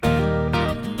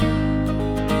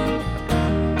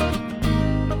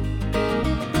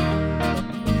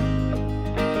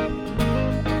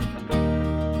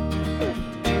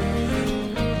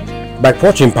Back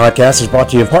Porching podcast is brought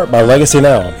to you in part by Legacy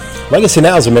Now. Legacy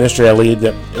Now is a ministry I lead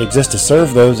that exists to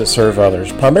serve those that serve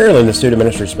others, primarily in the student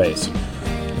ministry space.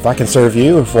 If I can serve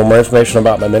you, for more information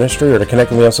about my ministry or to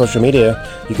connect with me on social media,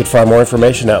 you can find more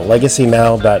information at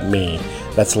legacynow.me.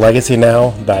 That's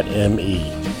legacynow.me.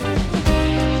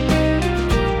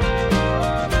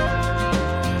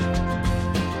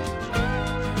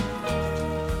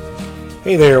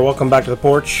 Hey there, welcome back to the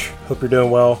porch. Hope you're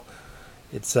doing well.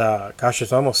 It's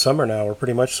almost summer now. We're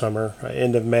pretty much summer,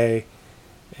 end of May,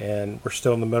 and we're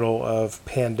still in the middle of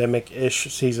pandemic-ish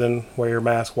season. Wear your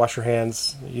mask, wash your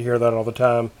hands. You hear that all the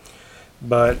time.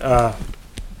 But,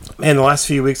 man, the last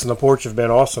few weeks on the porch have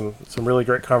been awesome. Some really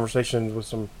great conversations with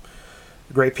some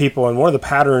great people, and one of the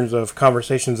patterns of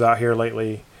conversations out here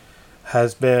lately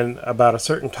has been about a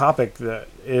certain topic that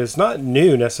is not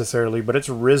new necessarily, but it's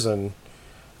risen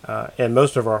in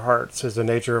most of our hearts, is the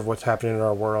nature of what's happening in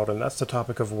our world, and that's the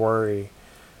topic of worry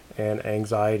and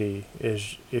anxiety.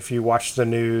 Is if you watch the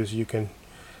news, you can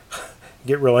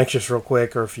get real anxious real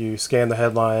quick, or if you scan the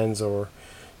headlines, or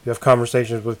you have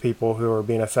conversations with people who are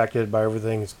being affected by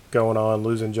everything that's going on,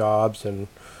 losing jobs and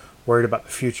worried about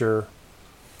the future,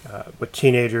 with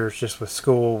teenagers, just with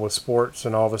school, with sports,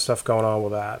 and all the stuff going on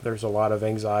with that. There's a lot of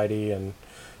anxiety and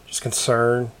just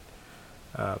concern.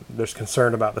 There's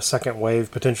concern about the second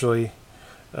wave potentially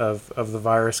of the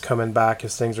virus coming back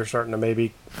as things are starting to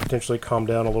maybe potentially calm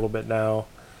down a little bit now.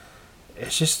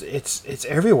 It's just, it's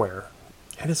everywhere,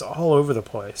 and it's all over the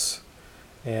place.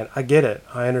 And I get it.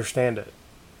 I understand it.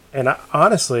 And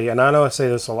honestly, and I know I say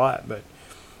this a lot, but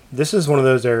this is one of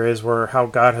those areas where how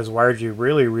God has wired you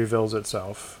really reveals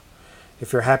itself.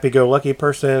 If you're a happy-go-lucky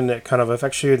person, it kind of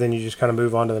affects you, then you just kind of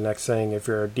move on to the next thing. If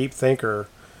you're a deep thinker,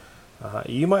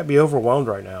 you might be overwhelmed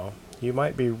right now. You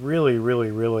might be really, really,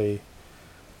 really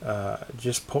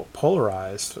just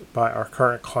polarized by our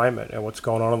current climate and what's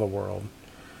going on in the world.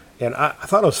 And I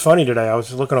thought it was funny today. I was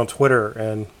just looking on Twitter,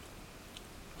 and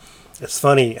it's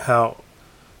funny how,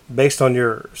 based on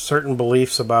your certain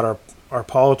beliefs about our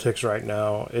politics right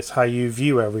now, it's how you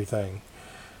view everything.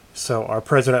 So our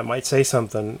president might say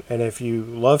something, and if you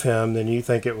love him, then you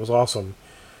think it was awesome.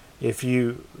 If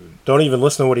you don't even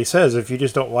listen to what he says, if you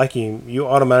just don't like him, you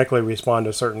automatically respond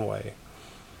a certain way.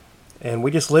 And we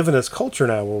just live in this culture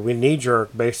now where we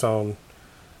knee-jerk based on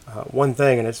one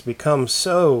thing, and it's become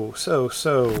so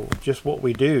just what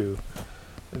we do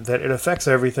that it affects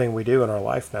everything we do in our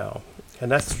life now.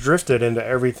 And that's drifted into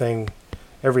everything,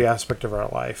 every aspect of our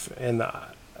life. And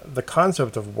the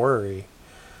concept of worry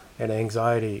and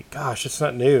anxiety, gosh, it's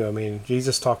not new. I mean,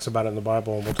 Jesus talks about it in the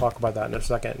Bible, and we'll talk about that in a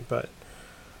second, but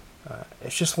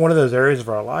it's just one of those areas of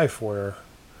our life where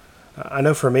I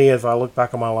know for me, if I look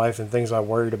back on my life and things I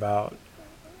worried about,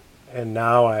 and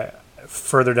now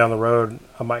further down the road,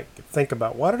 I might think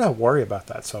about, why did I worry about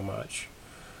that so much?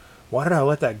 Why did I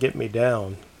let that get me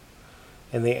down?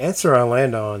 And the answer I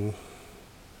land on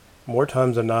more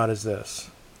times than not is this.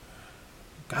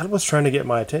 God was trying to get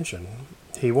my attention.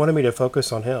 He wanted me to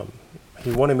focus on Him.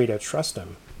 He wanted me to trust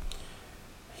Him.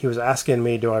 He was asking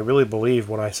me, do I really believe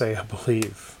when I say I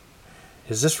believe?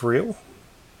 Is this real?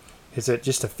 Is it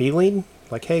just a feeling?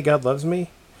 Like, hey, God loves me?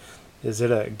 Is it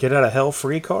a get out of hell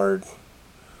free card?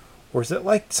 Or is it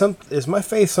like is my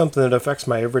faith something that affects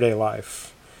my everyday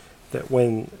life? That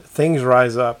when things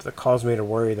rise up that cause me to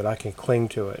worry, that I can cling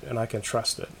to it and I can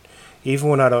trust it. Even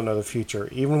when I don't know the future,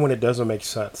 even when it doesn't make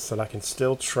sense, that I can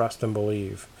still trust and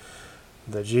believe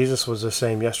that Jesus was the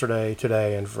same yesterday,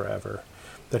 today, and forever.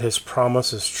 That His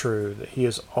promise is true, that He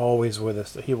is always with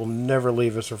us, that He will never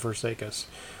leave us or forsake us.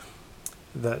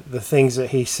 That the things that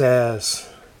He says,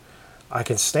 I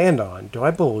can stand on. Do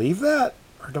I believe that?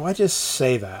 Or do I just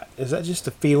say that? Is that just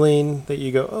a feeling that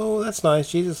you go, oh, that's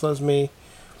nice, Jesus loves me?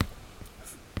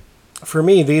 For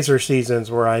me, these are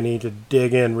seasons where I need to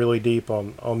dig in really deep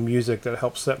on music that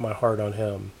helps set my heart on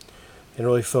Him and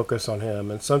really focus on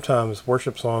Him. And sometimes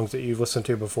worship songs that you've listened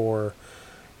to before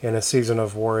in a season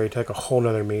of worry take a whole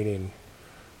nother meaning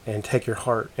and take your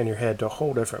heart and your head to a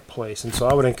whole different place. And so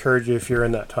I would encourage you, if you're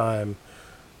in that time,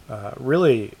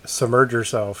 really submerge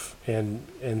yourself in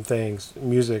things,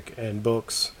 music and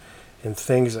books, and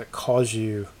things that cause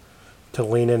you to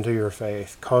lean into your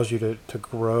faith, cause you to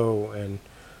grow and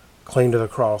cling to the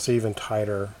cross even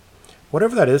tighter,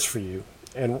 whatever that is for you.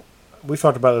 And we've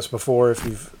talked about this before if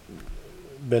you've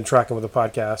been tracking with the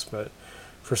podcast, but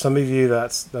for some of you,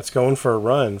 that's going for a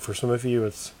run. For some of you,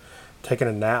 it's taking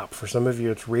a nap. For some of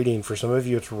you, it's reading. For some of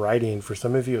you, it's writing. For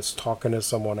some of you, it's talking to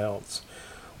someone else.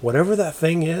 Whatever that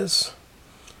thing is,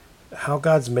 how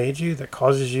God's made you that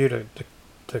causes you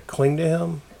to cling to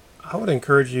Him, I would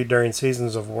encourage you during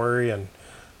seasons of worry and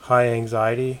high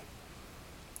anxiety,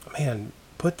 man,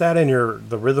 put that in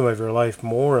the rhythm of your life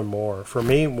more and more. For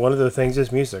me, one of the things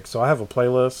is music. So I have a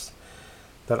playlist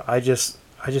that I just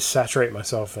saturate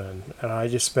myself in, and I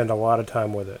just spend a lot of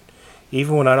time with it,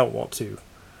 even when I don't want to,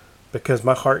 because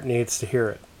my heart needs to hear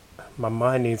it. My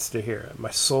mind needs to hear it.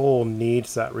 My soul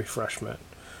needs that refreshment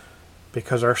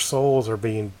because our souls are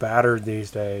being battered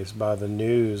these days by the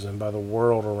news and by the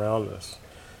world around us.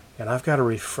 And I've got to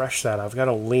refresh that. I've got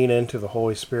to lean into the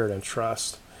Holy Spirit and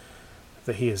trust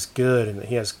that He is good and that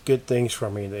He has good things for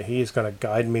me, that He is going to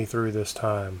guide me through this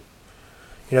time.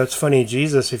 You know, it's funny,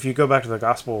 Jesus, if you go back to the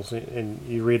Gospels and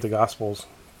you read the Gospels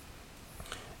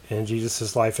and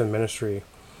Jesus' life and ministry,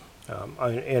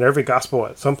 in every Gospel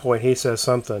at some point He says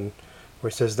something where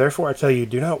He says, "Therefore I tell you,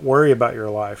 do not worry about your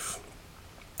life."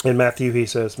 In Matthew, He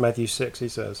says, Matthew 6, He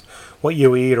says, "What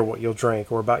you'll eat or what you'll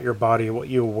drink, or about your body, what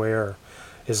you'll wear.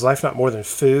 Is life not more than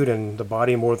food, and the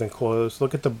body more than clothes?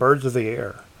 Look at the birds of the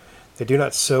air. They do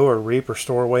not sow or reap or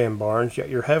store away in barns, yet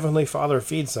your heavenly Father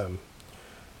feeds them.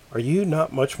 Are you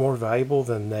not much more valuable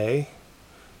than they?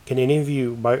 Can any of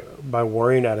you, by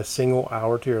worrying, add a single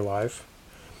hour to your life?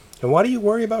 And why do you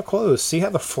worry about clothes? See how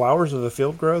the flowers of the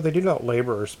field grow? They do not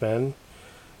labor or spin.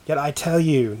 Yet I tell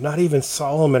you, not even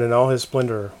Solomon in all his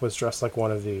splendor was dressed like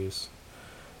one of these.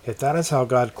 If that is how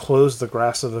God clothes the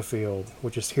grass of the field,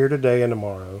 which is here today and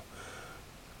tomorrow,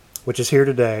 which is here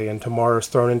today and tomorrow is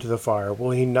thrown into the fire,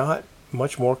 will He not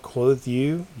much more clothe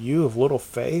you, you of little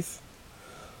faith?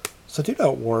 So do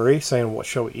not worry, saying, what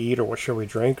shall we eat, or what shall we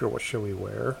drink, or what shall we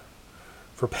wear?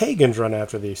 For pagans run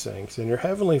after these things, and your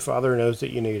heavenly Father knows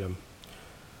that you need them."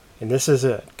 And this is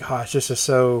it. Gosh, this is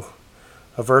so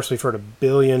a verse we've heard a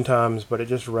billion times, but it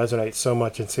just resonates so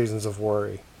much in seasons of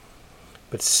worry.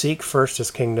 "But seek first His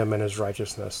kingdom and His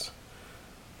righteousness,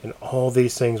 and all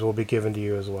these things will be given to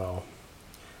you as well.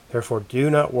 Therefore do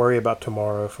not worry about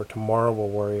tomorrow, for tomorrow will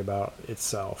worry about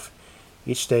itself.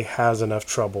 Each day has enough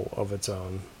trouble of its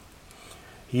own."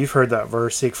 You've heard that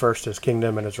verse, "Seek first His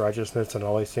kingdom and His righteousness, and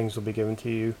all these things will be given to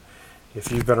you,"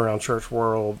 if you've been around church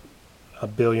world a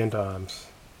billion times.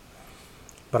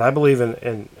 But I believe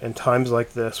in times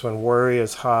like this, when worry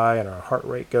is high and our heart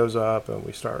rate goes up and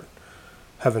we start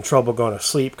having trouble going to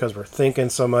sleep because we're thinking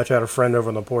so much. I had a friend over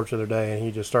on the porch the other day, and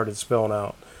he just started spilling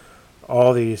out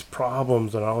all these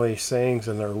problems and all these things,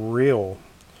 and they're real.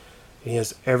 He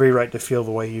has every right to feel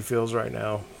the way he feels right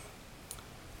now.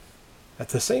 At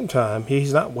the same time,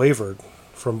 he's not wavered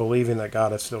from believing that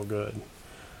God is still good.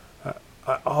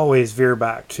 I always veer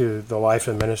back to the life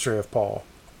and ministry of Paul,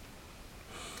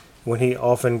 when he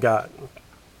often got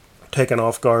taken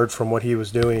off guard from what he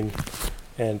was doing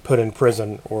and put in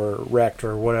prison or wrecked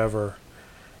or whatever,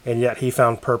 and yet he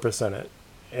found purpose in it.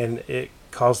 And it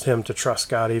caused him to trust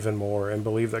God even more and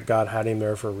believe that God had him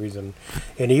there for a reason.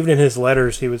 And even in his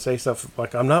letters, he would say stuff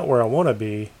like, "I'm not where I want to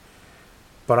be,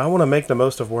 but I want to make the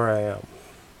most of where I am."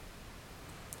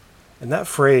 And that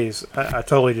phrase, I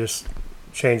totally just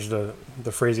changed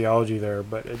the phraseology there,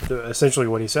 but essentially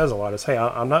what he says a lot is, "Hey,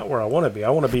 I'm not where I want to be. I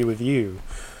want to be with you,"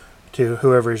 to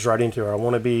whoever he's writing to. "I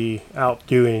want to be out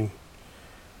doing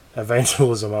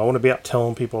evangelism. I want to be out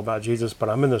telling people about Jesus, but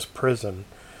I'm in this prison.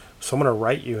 So I'm going to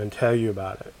write you and tell you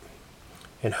about it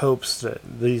in hopes that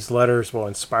these letters will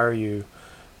inspire you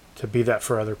to be that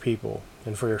for other people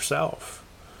and for yourself."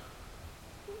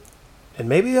 And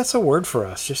maybe that's a word for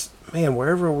us. Just, man,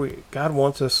 God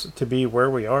wants us to be where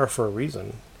we are for a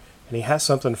reason. And He has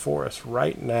something for us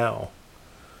right now.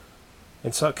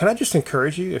 And so can I just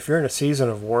encourage you, if you're in a season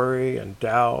of worry and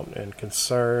doubt and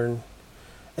concern,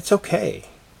 it's okay.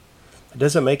 It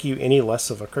doesn't make you any less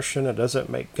of a Christian. It doesn't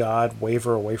make God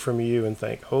waver away from you and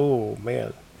think, "Oh,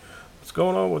 man, what's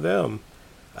going on with them?"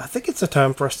 I think it's a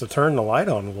time for us to turn the light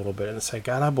on a little bit and say,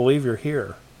 "God, I believe you're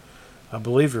here. I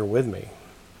believe you're with me."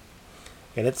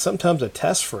 And it's sometimes a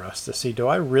test for us to see, do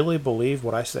I really believe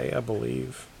what I say I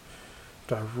believe?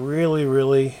 Do I really,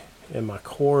 really, in my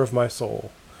core of my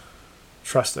soul,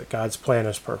 trust that God's plan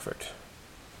is perfect?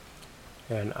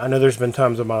 And I know there's been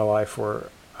times in my life where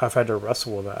I've had to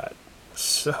wrestle with that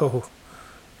so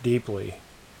deeply.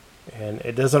 And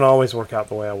it doesn't always work out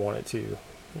the way I want it to.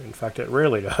 In fact, it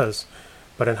rarely does.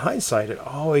 But in hindsight, it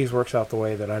always works out the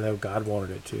way that I know God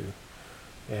wanted it to.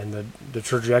 And the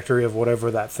trajectory of whatever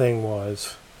that thing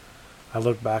was, I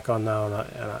look back on now,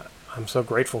 and I'm so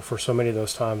grateful for so many of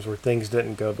those times where things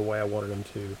didn't go the way I wanted them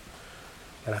to.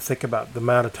 And I think about the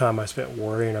amount of time I spent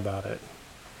worrying about it.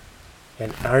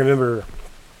 And I remember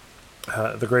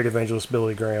the great evangelist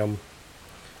Billy Graham.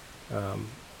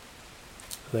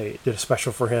 They did a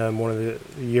special for him one of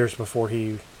the years before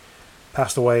he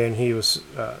passed away, and he was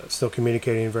still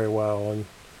communicating very well. And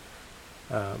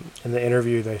In the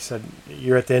interview, they said,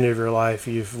 "You're at the end of your life.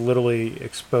 You've literally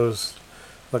exposed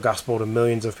the gospel to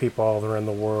millions of people all around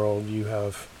the world. You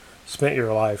have spent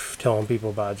your life telling people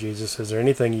about Jesus. Is there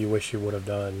anything you wish you would have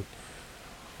done?"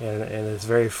 And in his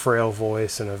very frail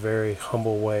voice, in a very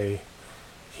humble way,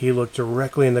 he looked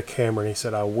directly in the camera and he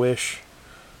said, I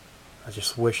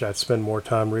just wish I'd spend more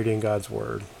time reading God's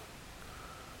Word,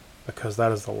 because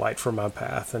that is the light for my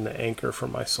path and the anchor for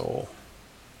my soul.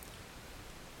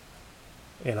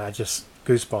 And I just,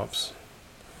 goosebumps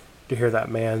to hear that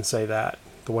man say that,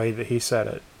 the way that he said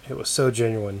it. It was so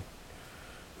genuine.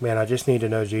 Man, I just need to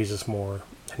know Jesus more.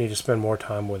 I need to spend more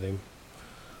time with him.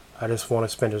 I just want to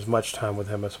spend as much time with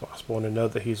him as possible and to know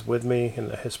that he's with me and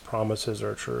that his promises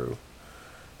are true.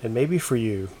 And maybe for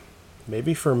you,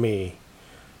 maybe for me,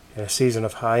 in a season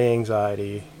of high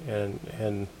anxiety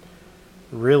and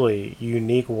really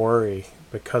unique worry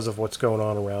because of what's going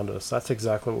on around us, that's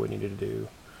exactly what we need to do.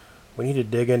 We need to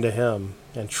dig into him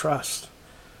and trust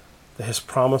that his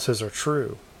promises are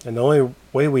true. And the only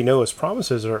way we know his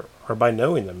promises are by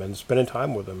knowing them and spending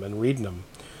time with them and reading them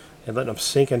and letting them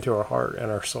sink into our heart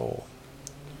and our soul.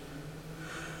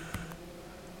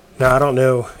 Now, I don't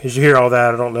know, as you hear all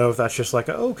that, I don't know if that's just like,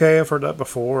 okay, I've heard that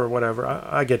before or whatever.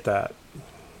 I get that.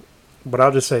 But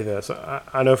I'll just say this.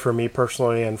 I know for me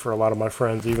personally and for a lot of my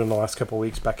friends, even the last couple of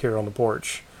weeks back here on the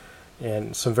porch,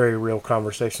 and some very real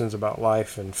conversations about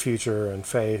life and future and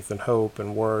faith and hope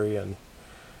and worry. And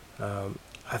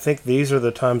I think these are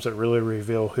the times that really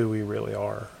reveal who we really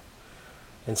are.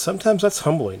 And sometimes that's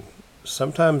humbling.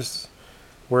 Sometimes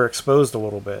we're exposed a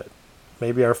little bit.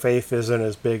 Maybe our faith isn't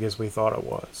as big as we thought it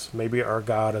was. Maybe our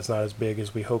God is not as big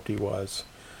as we hoped he was.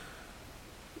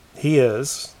 He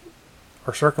is.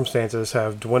 Our circumstances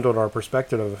have dwindled our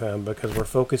perspective of him because we're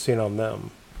focusing on them.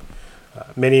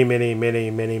 Many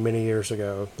years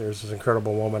ago, there's this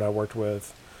incredible woman I worked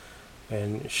with,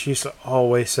 and she used to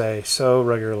always say so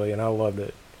regularly, and I loved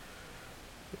it,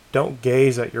 don't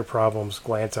gaze at your problems,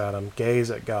 glance at them.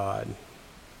 Gaze at God.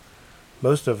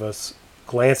 Most of us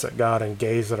glance at God and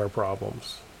gaze at our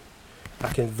problems.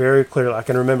 I can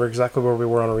remember exactly where we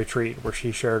were on a retreat where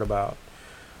she shared about,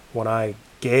 when I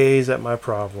gaze at my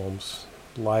problems,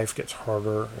 life gets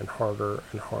harder and harder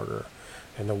and harder.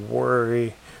 And the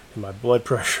worry and my blood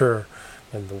pressure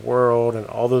and the world and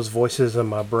all those voices in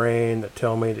my brain that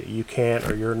tell me that you can't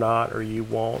or you're not or you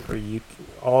won't or you,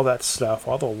 all that stuff,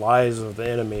 all the lies of the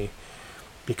enemy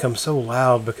become so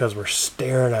loud because we're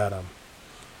staring at them.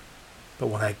 But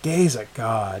when I gaze at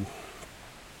God,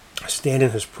 I stand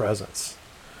in his presence.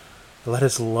 I let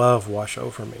his love wash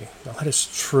over me. I let his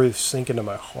truth sink into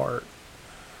my heart.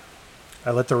 I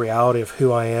let the reality of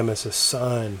who I am as his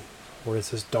son or as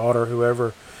his daughter,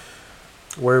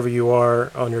 wherever you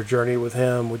are on your journey with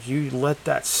him, would you let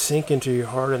that sink into your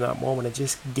heart in that moment and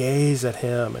just gaze at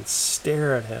him and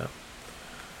stare at him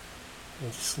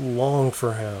and just long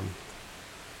for him?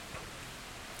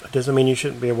 It doesn't mean you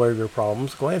shouldn't be aware of your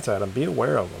problems. Glance at them, be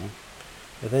aware of them,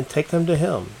 and then take them to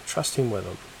him. Trust him with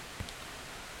them.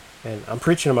 And I'm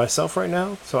preaching to myself right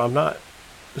now, so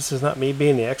this is not me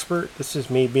being the expert. This is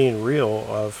me being real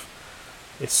of,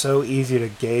 it's so easy to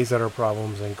gaze at our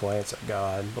problems and glance at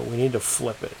God, but we need to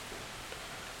flip it.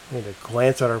 We need to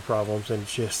glance at our problems and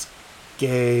just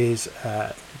gaze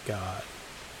at God.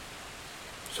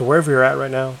 So wherever you're at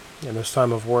right now in this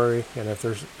time of worry, and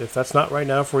if that's not right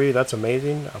now for you, that's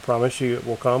amazing. I promise you it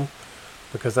will come,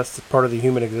 because that's part of the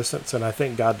human existence, and I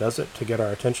think God does it to get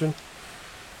our attention.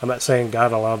 I'm not saying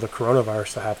God allowed the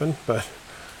coronavirus to happen, but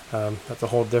that's a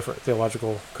whole different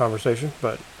theological conversation.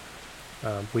 But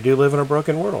we do live in a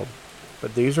broken world.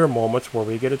 But these are moments where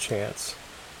we get a chance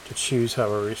to choose how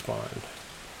we respond.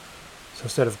 So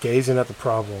instead of gazing at the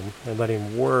problem and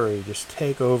letting worry just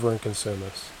take over and consume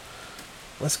us,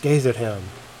 let's gaze at him.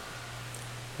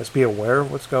 Let's be aware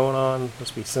of what's going on.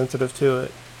 Let's be sensitive to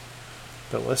it.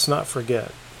 But let's not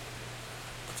forget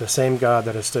that the same God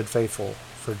that has stood faithful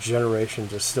for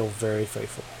generations is still very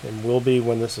faithful, and will be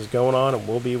when this is going on, and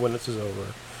will be when this is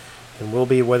over, and will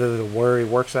be whether the worry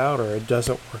works out or it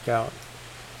doesn't work out.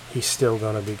 He's still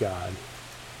going to be God.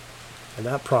 And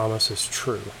that promise is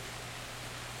true.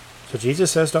 So Jesus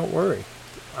says, don't worry.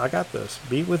 I got this.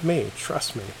 Be with me.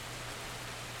 Trust me.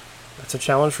 That's a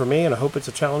challenge for me, and I hope it's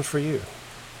a challenge for you.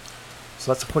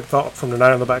 So that's a quick thought from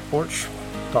tonight on the back porch.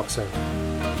 Talk soon.